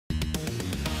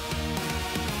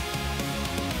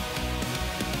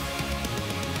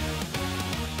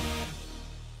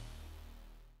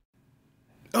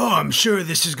I'm sure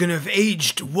this is gonna have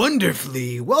aged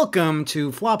wonderfully. Welcome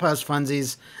to Flophouse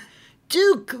Funsies.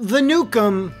 Duke the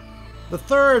Nukem, the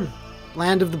third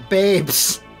Land of the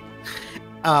Babes.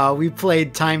 We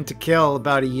played Time to Kill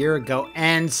about a year ago,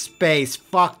 and Space.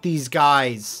 Fuck these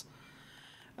guys.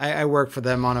 I worked for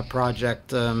them on a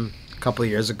project a couple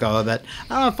of years ago that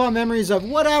I don't have fond memories of.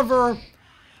 Whatever.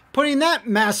 Putting that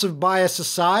massive bias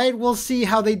aside, we'll see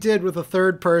how they did with a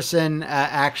third-person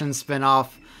action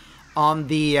spin-off on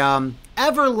the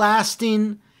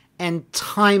everlasting and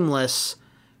timeless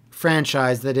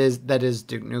franchise that is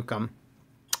Duke Nukem.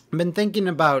 I've been thinking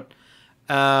about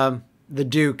the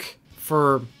Duke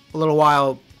for a little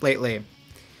while lately.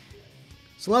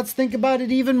 So let's think about it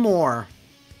even more.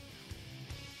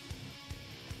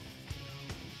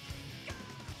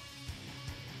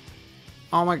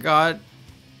 Oh my god.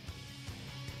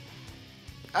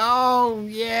 Oh,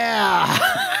 yeah.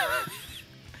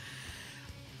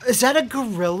 Is that a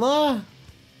gorilla?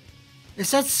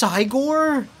 Is that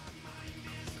Cygor?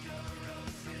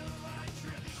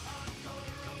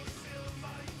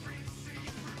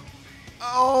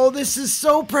 Oh, this is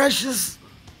so precious.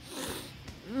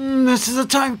 This is a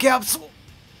time capsule.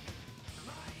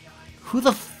 Who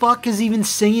the fuck is even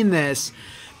singing this?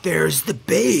 There's the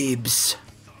babes.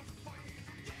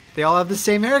 They all have the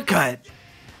same haircut.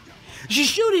 She's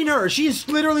shooting her. She is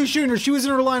literally shooting her. She was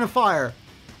in her line of fire.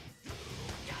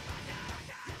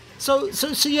 So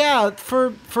yeah,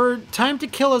 for Time to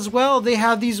Kill as well, they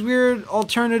have these weird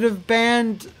alternative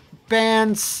bands,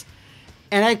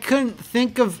 and I couldn't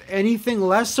think of anything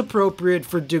less appropriate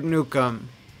for Duke Nukem.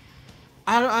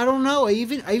 I don't know. I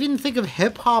even think of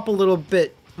hip hop a little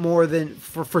bit more than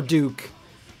for Duke,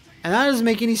 and that doesn't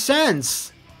make any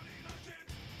sense.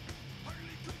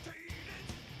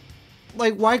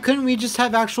 Like, why couldn't we just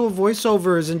have actual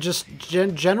voiceovers and just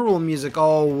general music?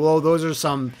 Oh, well, those are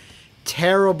some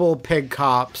terrible pig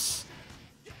cops.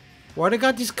 Why they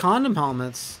got these condom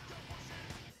helmets?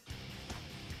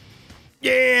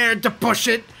 Yeah, to push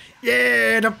it.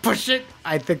 Yeah, to push it.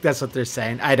 I think that's what they're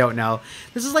saying. I don't know.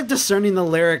 This is like discerning the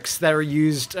lyrics that were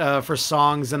used for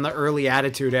songs in the early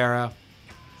Attitude Era.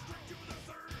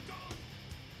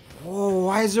 Whoa,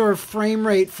 why is there a frame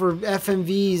rate for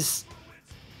FMVs?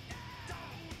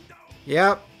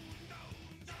 Yep.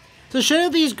 So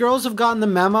shouldn't these girls have gotten the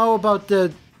memo about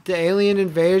the alien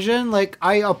invasion? Like,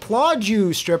 I applaud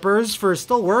you, strippers, for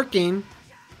still working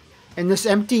in this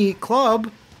empty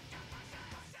club.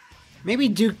 Maybe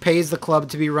Duke pays the club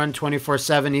to be run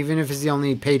 24/7, even if he's the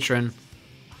only patron.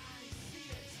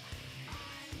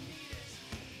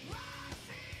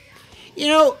 You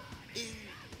know,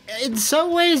 in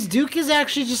some ways, Duke is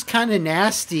actually just kind of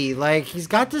nasty. Like, he's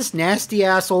got this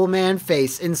nasty-ass old man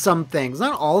face in some things.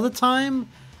 Not all the time.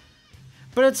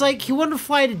 But it's like, he wouldn't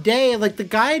fly today. Like, the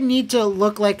guy need to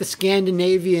look like a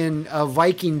Scandinavian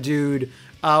Viking dude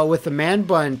with a man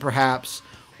bun, perhaps.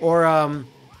 Or,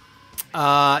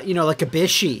 you know, like a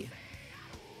Bishi.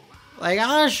 Like, I'm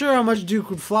not sure how much Duke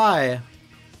would fly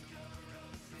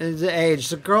in his age.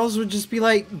 So girls would just be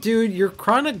like, dude, you're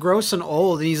chronic gross and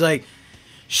old. And he's like,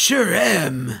 sure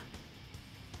am.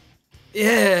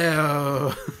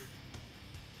 Yeah.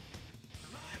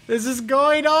 This is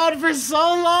going on for so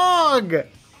long.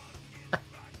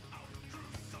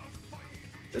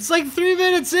 It's like 3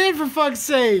 minutes in, for fuck's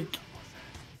sake.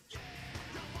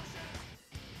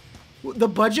 The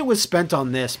budget was spent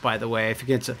on this, by the way, if you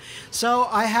get to. So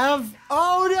I have.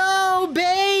 Oh no,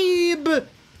 babe.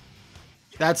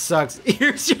 That sucks.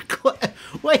 Here's your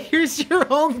wait. Here's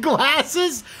your own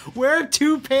glasses. Wear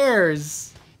 2 pairs.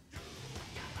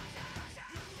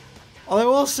 All I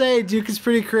will say, Duke is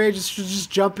pretty courageous for just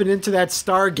jumping into that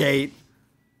Stargate.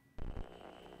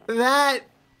 That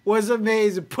was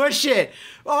amazing. Push it.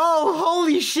 Oh,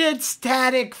 holy shit.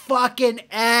 Static fucking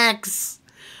X.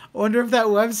 I wonder if that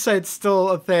website's still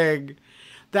a thing.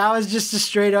 That was just a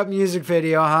straight up music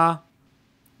video, huh?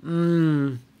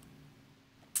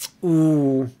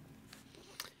 Ooh.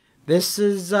 This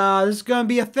is gonna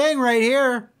be a thing right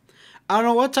here. I don't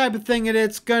know what type of thing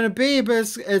it's gonna be,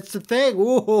 but it's a thing.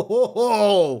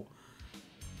 Whoa.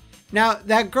 Now,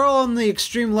 that girl on the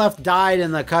extreme left died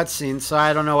in the cutscene, so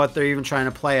I don't know what they're even trying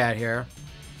to play at here.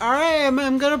 Alright,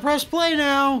 I'm gonna press play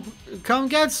now. Come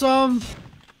get some.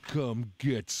 Come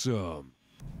get some.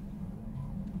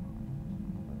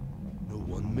 No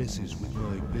one messes with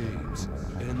my babes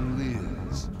and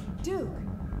Liz. Duke,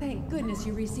 thank goodness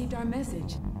you received our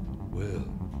message. Well,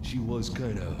 she was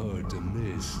kinda hard to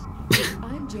miss.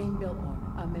 I'm Jane Biltmore,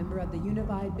 a member of the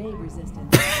Unified Babe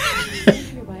Resistance. Sent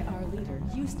here by our leader,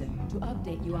 Houston, to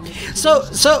update you on the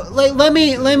situation. So let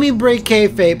me break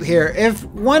kayfabe here. If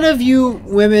one of you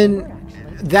women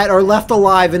that are left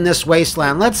alive in this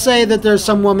wasteland. Let's say that there's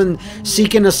some woman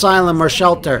seeking asylum or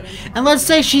shelter, and let's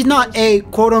say she's not a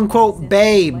quote-unquote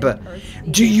babe.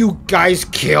 Do you guys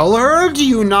kill her? Do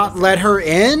you not let her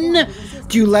in?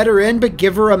 Do you let her in but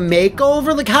give her a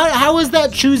makeover? Like, how is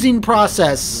that choosing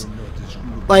process?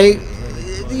 Like,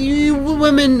 you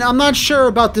women, I'm not sure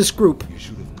about this group. You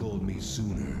should have called me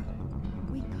sooner.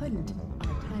 We couldn't. Our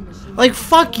time machine. Like,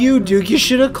 fuck you, Duke. You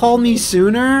should have called me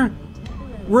sooner.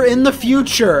 We're in the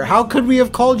future. How could we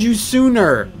have called you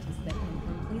sooner? Scientists that can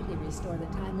completely restore the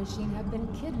time machine have been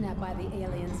kidnapped by the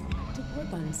aliens to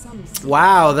work on some.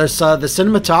 Wow, there's the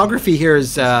cinematography here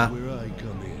is Where I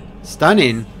come in.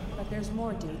 stunning. But there's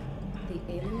more, Duke.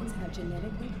 The aliens have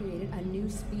genetically created a new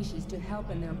species to help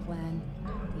in their plan.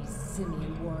 These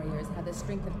simian warriors have the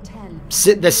strength of 10.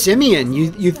 The simian.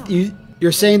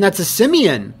 You're saying that's a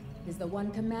simian. Is the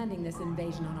one commanding this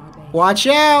invasion on our base. Watch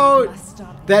out! Must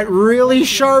stop That really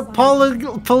sharp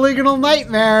polygonal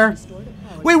nightmare. Restore the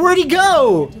power Wait, where'd he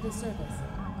go? to the surface.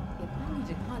 If I need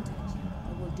to contact you,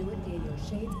 I will do it via your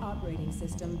Shades operating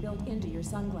system built into your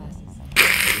sunglasses.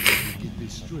 Let me get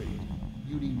this straight.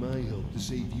 You need my help to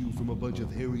save you from a bunch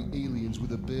of hairy aliens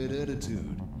with a bad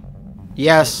attitude.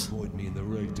 Yes. Point me in the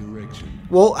right direction.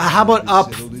 Well, how about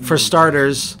up for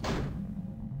starters?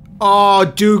 Oh,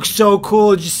 Duke, so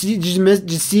cool. Did you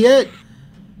see it?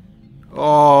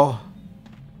 Oh.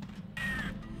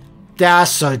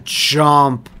 That's a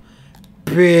jump.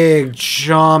 Big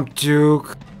jump,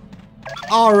 Duke.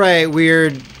 Alright,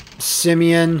 weird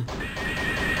simian.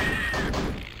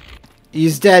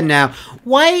 He's dead now.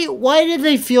 Why did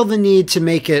they feel the need to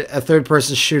make it a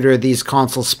third-person shooter, these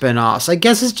console spin-offs? I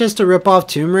guess it's just a rip-off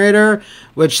Tomb Raider,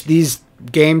 which these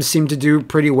games seem to do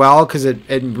pretty well, because it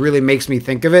really makes me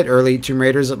think of it. Early Tomb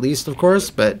Raiders, at least, of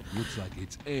course, but Looks like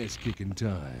it's ass-kicking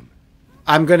time.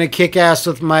 I'm gonna kick ass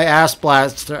with my ass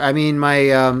blaster. I mean,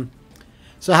 my,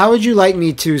 So how would you like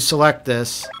me to select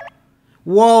this?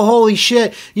 Whoa, holy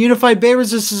shit. Unified Bay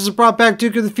Resistance has brought back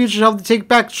Duke of the Future to help to take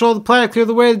back control of the planet, clear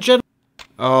the way to the Gen...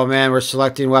 Oh man, we're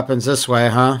selecting weapons this way,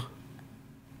 huh?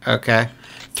 Okay.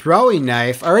 Throwing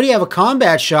knife. I already have a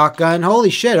combat shotgun.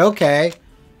 Holy shit, okay.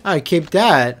 I keep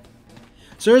that.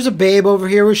 So there's a babe over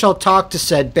here. We shall talk to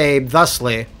said babe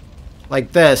thusly.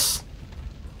 Like this.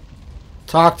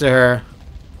 Talk to her.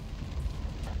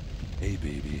 Hey,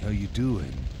 baby, how you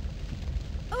doing?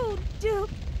 Oh, Duke,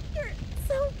 you're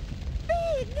so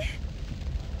big.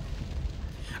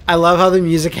 I love how the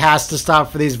music has to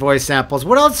stop for these voice samples.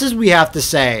 What else does we have to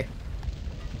say?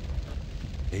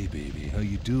 Hey, baby, how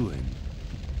you doing?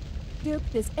 Duke,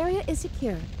 this area is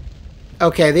secure.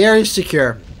 Okay, the area's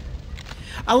secure.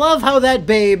 I love how that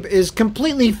babe is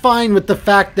completely fine with the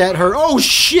fact that her... Oh,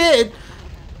 shit!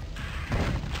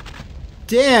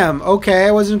 Damn, okay,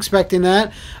 I wasn't expecting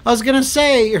that. I was gonna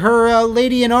say, her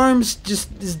lady in arms just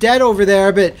is dead over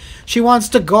there, but she wants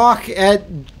to gawk at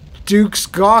Duke's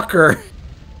gawker.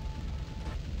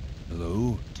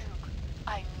 Hello? Duke,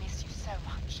 I miss you so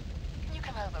much. Can you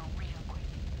come over real quick?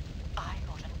 I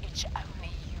got an itch only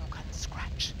you can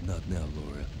scratch. Not now,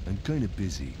 Laura. I'm kinda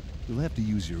busy. You'll have to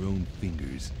use your own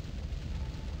fingers.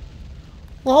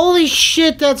 Holy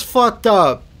shit, that's fucked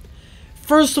up.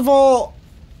 First of all,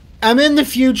 I'm in the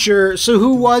future, so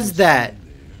who was that?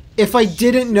 If I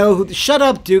didn't know who... Shut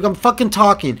up, Duke, I'm fucking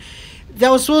talking. That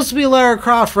was supposed to be Lara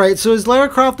Croft, right? So is Lara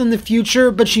Croft in the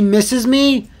future, but she misses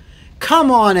me?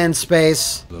 Come on,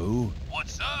 N-Space. Hello?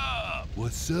 What's up?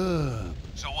 What's up?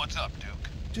 So what's up, Duke?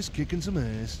 Just kicking some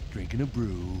ass, drinking a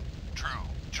brew. True,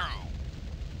 true.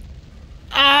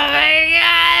 Oh my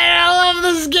god, I love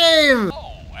this game!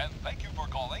 Oh, and thank you for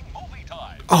calling Movie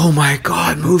Time. Oh my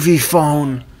god, movie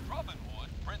phone. Robin Hood,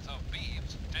 Prince of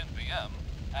Thieves, 10 p.m.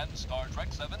 And Star Trek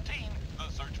 17, The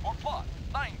Search for Plot,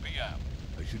 9 p.m.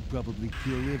 I should probably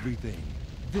kill everything.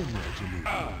 Then watch a movie.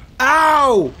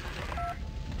 Ow!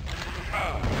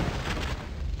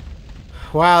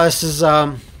 Wow, this is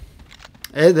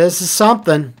this is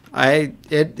something.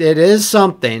 It is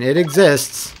something. It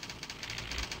exists.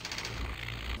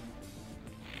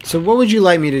 So what would you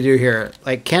like me to do here?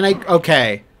 Like, can I...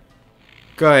 Okay.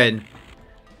 Good.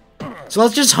 So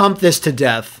let's just hump this to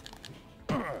death.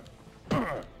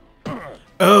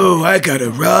 Oh, I got a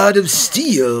rod of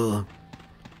steel.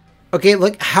 Okay,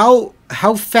 look, how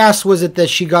fast was it that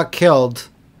she got killed?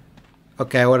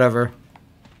 Okay, whatever.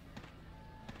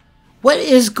 What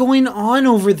is going on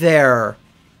over there?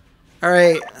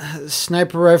 Alright,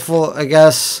 sniper rifle, I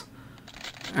guess.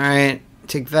 Alright,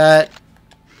 take that.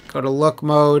 Go to look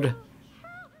mode.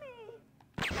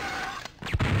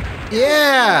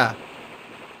 Yeah!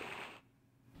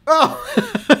 Oh!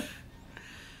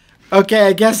 Okay,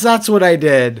 I guess that's what I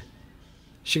did.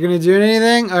 She gonna do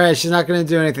anything? Alright, she's not gonna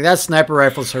do anything. That sniper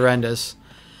rifle's horrendous.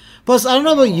 Plus, I don't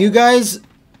know about you guys.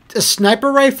 A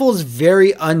sniper rifle is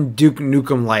very un-Duke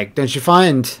Nukem-like, don't you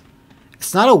find?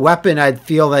 It's not a weapon I'd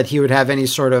feel that he would have any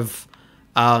sort of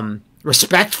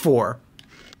respect for.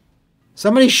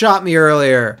 Somebody shot me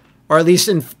earlier, or at least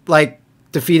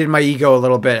defeated my ego a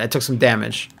little bit. I took some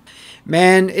damage.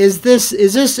 Man, is this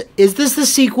the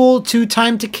sequel to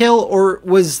Time to Kill, or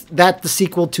was that the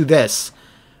sequel to this?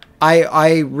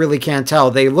 I really can't tell.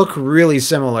 They look really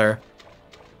similar.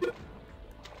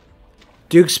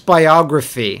 Duke's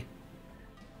biography.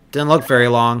 Didn't look very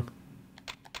long.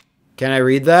 Can I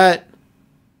read that?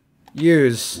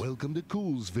 Use. Welcome to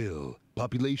Coolsville.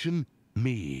 Population,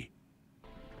 me.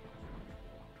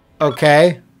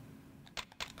 Okay.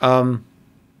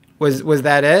 Was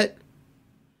that it?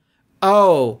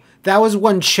 Oh, that was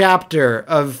one chapter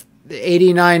of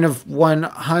 89 of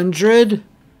 100?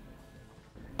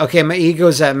 Okay, my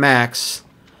ego's at max.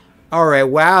 Alright,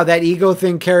 wow, that ego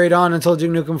thing carried on until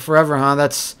Duke Nukem Forever, huh?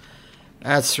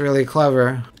 That's really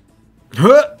clever.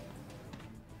 Huh!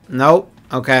 Nope.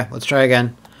 Okay, let's try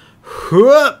again.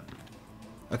 Huh!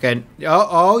 Okay.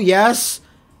 Oh, yes.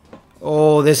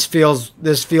 Oh, this feels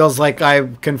like I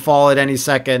can fall at any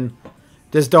second.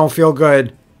 This don't feel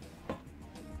good.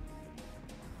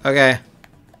 Okay.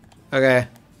 Okay.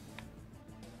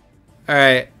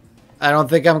 Alright. I don't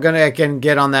think I can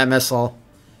get on that missile.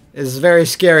 It's very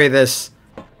scary, this.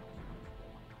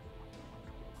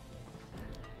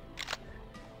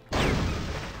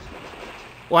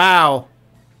 Wow.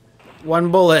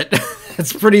 One bullet.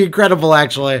 It's pretty incredible,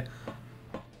 actually.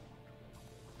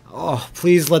 Oh,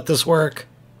 please let this work.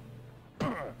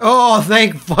 Oh,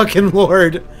 thank fucking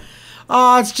Lord.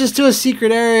 Oh, it's just to a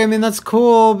secret area. I mean, that's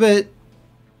cool, but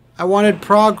I wanted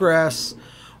progress.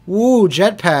 Woo,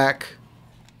 jetpack.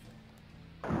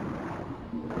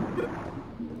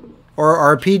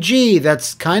 Or RPG.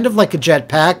 That's kind of like a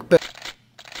jetpack, but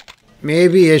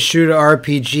maybe a shooter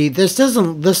RPG.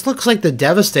 This looks like the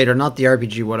Devastator, not the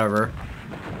RPG, whatever.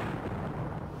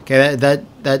 Okay,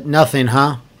 that nothing,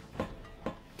 huh?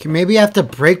 Okay, maybe I have to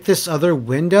break this other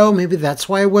window? Maybe that's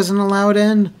why I wasn't allowed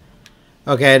in?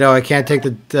 Okay, no, I can't take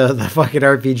the fucking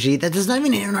RPG. That does not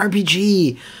even need an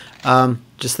RPG.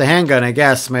 Just the handgun, I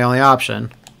guess, my only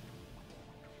option.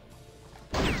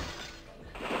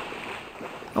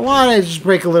 I want to just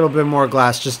break a little bit more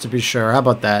glass just to be sure. How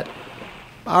about that?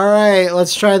 Alright,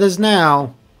 let's try this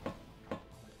now.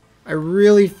 I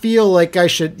really feel like I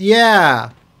should...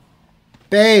 Yeah!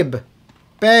 Babe!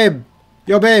 Babe!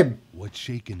 Yo, babe! What's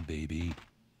shaking, baby?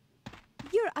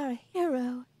 You're our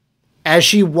hero. As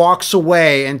she walks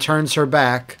away and turns her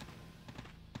back.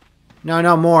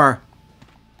 No, more.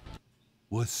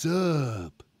 What's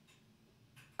up?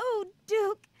 Oh,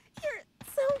 Duke, you're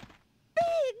so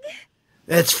big.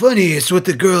 That's funny. It's what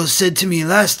the girls said to me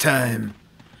last time.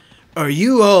 Are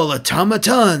you all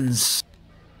automatons?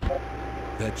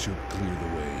 That should clear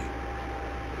the way.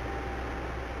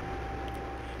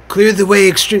 Clear the way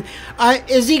extreme.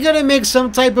 Is he gonna make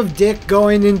some type of dick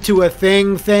going into a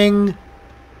thing?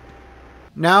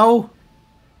 No?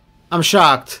 I'm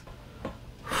shocked.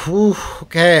 Whew,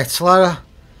 okay, it's a lot of...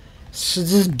 So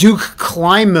just Duke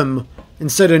climb him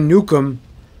instead of nuke him.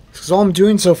 Because all I'm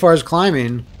doing so far is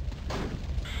climbing.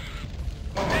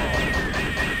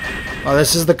 Oh,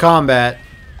 this is the combat.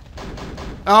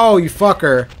 Oh, you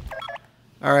fucker.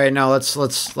 Alright, now let's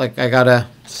like, I gotta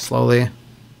slowly...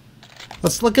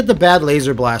 Let's look at the bad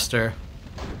laser blaster.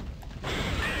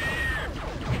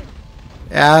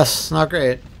 Yes, not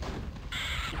great.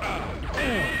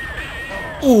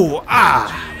 Ooh,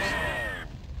 ah!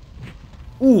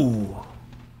 Ooh.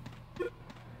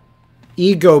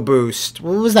 Ego boost.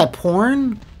 What was that,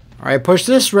 porn? Alright, push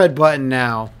this red button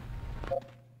now.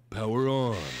 Power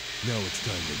on. Now it's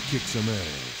time to kick some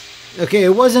ass. Okay,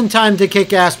 it wasn't time to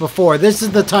kick ass before. This is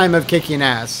the time of kicking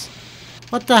ass.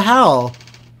 What the hell?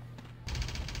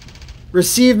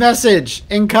 Receive message.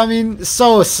 Incoming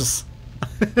sauce.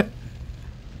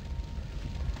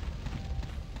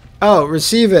 Oh,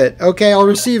 receive it. Okay, I'll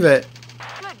receive it.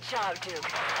 Good job, Duke.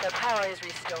 The power is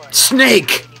restored.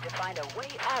 Snake! We need to find a way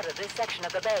out of this section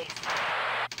of the base.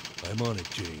 I'm on it,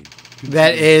 Jane.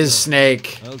 That is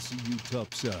Snake. I'll see you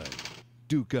topside.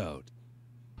 Duke out.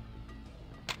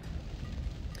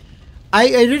 I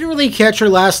didn't really catch her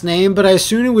last name, but I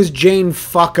assumed it was Jane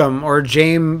Fuckum or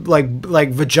Jane like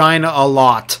vagina a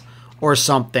lot or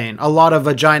something. A lot of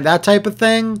vagina, that type of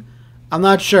thing. I'm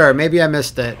not sure. Maybe I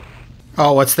missed it.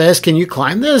 Oh, what's this? Can you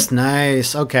climb this?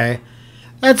 Nice. Okay.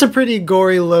 That's a pretty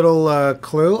gory little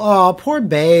clue. Oh, poor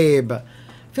babe.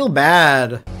 Feel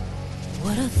bad.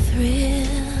 What a thrill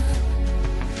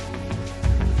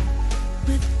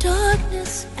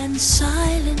and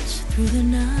silence through the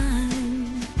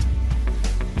night.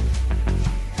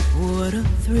 What a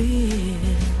thrill.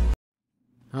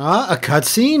 A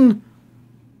cutscene?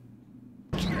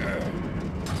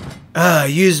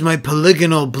 Use my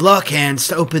polygonal block hands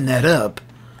to open that up.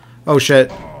 Oh shit.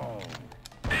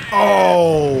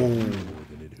 Oh!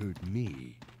 Than it hurt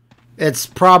me. It's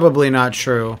probably not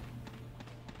true.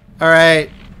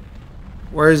 Alright.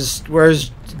 Where's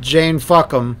Jane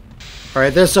Fuckum?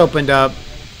 Alright, this opened up.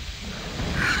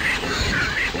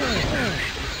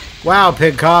 Wow,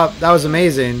 Pig Cop, that was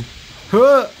amazing.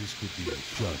 Huh! This could be a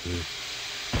shocker.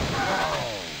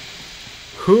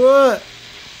 Huh!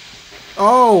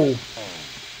 Oh!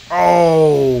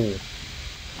 Oh!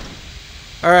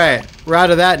 Alright, we're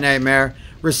out of that nightmare.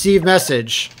 Receive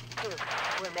message.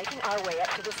 We're making our way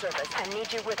up to the surface and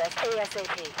need you with us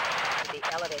ASAP. The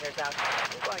elevator's out.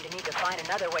 We're going to need to find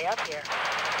another way up here.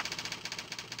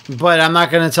 But I'm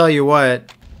not gonna tell you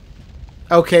what.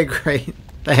 Okay, great.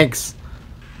 Thanks.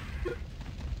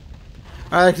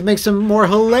 I'd like to make some more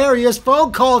hilarious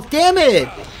phone calls. Damn it!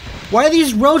 Why do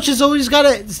these roaches always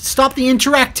gotta stop the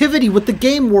interactivity with the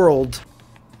game world?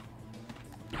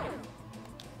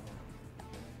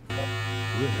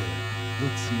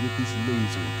 Let's see what this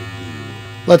laser can do.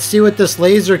 Let's see what this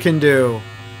laser can do.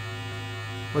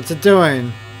 What's it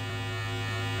doing?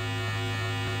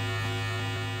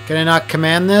 Can I not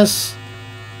command this?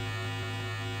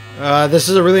 This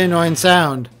is a really annoying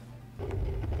sound.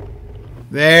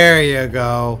 There you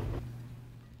go.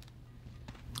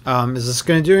 Is this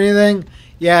gonna do anything?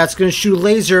 Yeah, it's gonna shoot a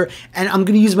laser, and I'm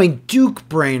gonna use my Duke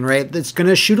brain, right? It's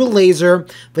gonna shoot a laser.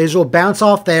 Laser will bounce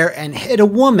off there and hit a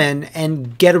woman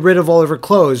and get rid of all of her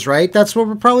clothes, right? That's what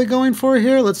we're probably going for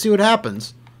here. Let's see what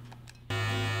happens.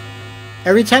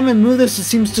 Every time I move this, it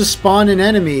seems to spawn an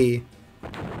enemy.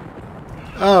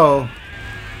 Oh.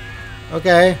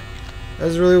 Okay.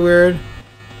 That's really weird.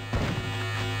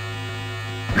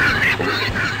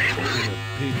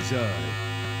 Pig's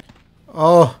eye.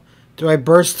 Oh, do I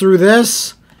burst through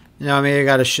this? No, I mean I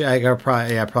gotta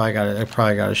probably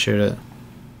gotta shoot it.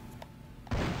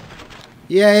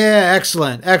 Yeah,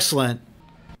 excellent, excellent.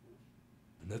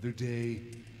 Another day,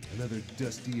 another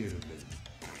dusty airman.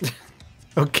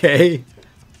 Okay.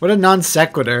 What a non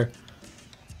sequitur.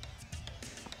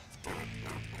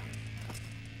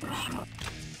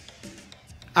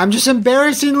 I'm just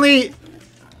embarrassingly...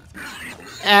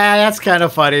 that's kind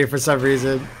of funny for some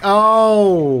reason.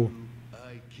 Oh!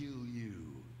 I kill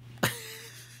you.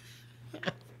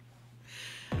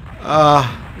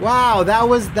 Wow, that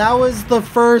was the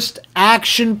first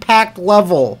action-packed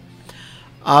level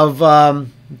of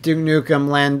Duke Nukem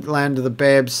Land of the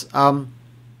Babes. I'm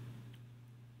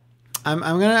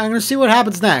gonna see what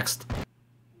happens next.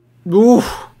 Ooh,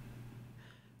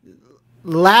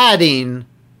 ladding,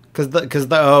 because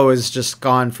the O is just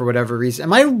gone for whatever reason.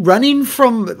 Am I running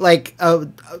from like a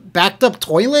backed up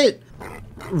toilet?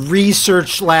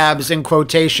 Research labs in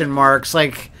quotation marks.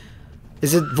 Like,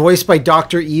 is it voiced by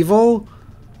Dr. Evil?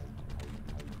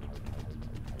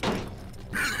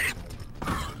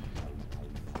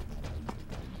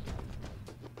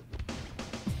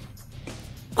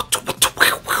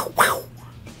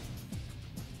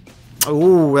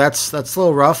 Ooh, that's a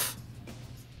little rough.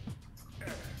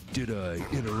 Did I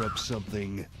interrupt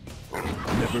something?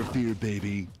 Never fear,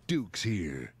 baby. Duke's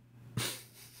here.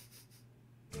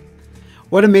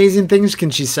 What amazing things can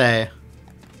she say?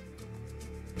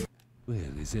 Well,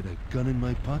 is it a gun in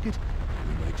my pocket?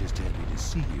 Or am I just happy to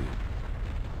see you?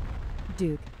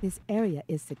 Duke, this area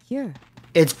is secure.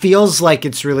 It feels like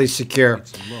it's really secure.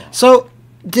 It's locked. So,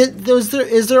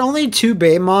 is there only two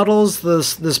Babe models?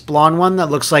 This blonde one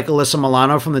that looks like Alyssa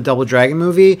Milano from the Double Dragon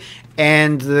movie,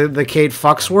 and the Kate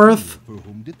Foxworth? For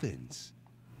home defense.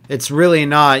 It's really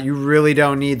not. You really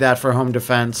don't need that for home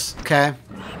defense. Okay.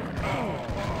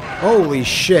 Holy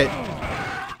shit.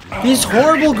 These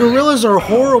horrible gorillas are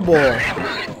horrible.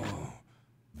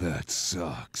 That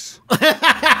sucks.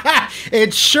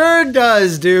 It sure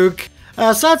does, Duke.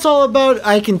 So that's all about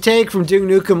I can take from Duke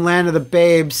Nukem Land of the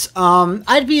Babes.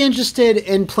 I'd be interested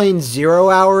in playing 0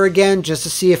 Hour again just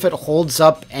to see if it holds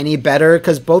up any better,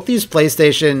 because both these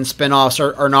PlayStation spin-offs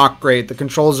are not great. The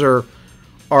controls are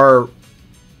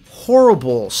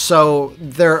horrible, so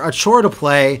they're a chore to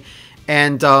play.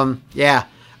 And yeah,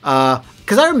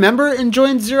 because I remember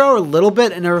enjoying 0 Hour a little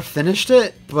bit and never finished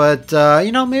it, but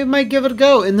you know, maybe I might give it a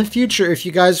go in the future if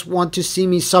you guys want to see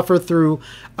me suffer through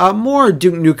more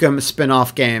Duke Nukem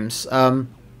spin-off games. Yeah,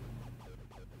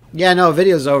 no,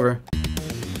 video's over.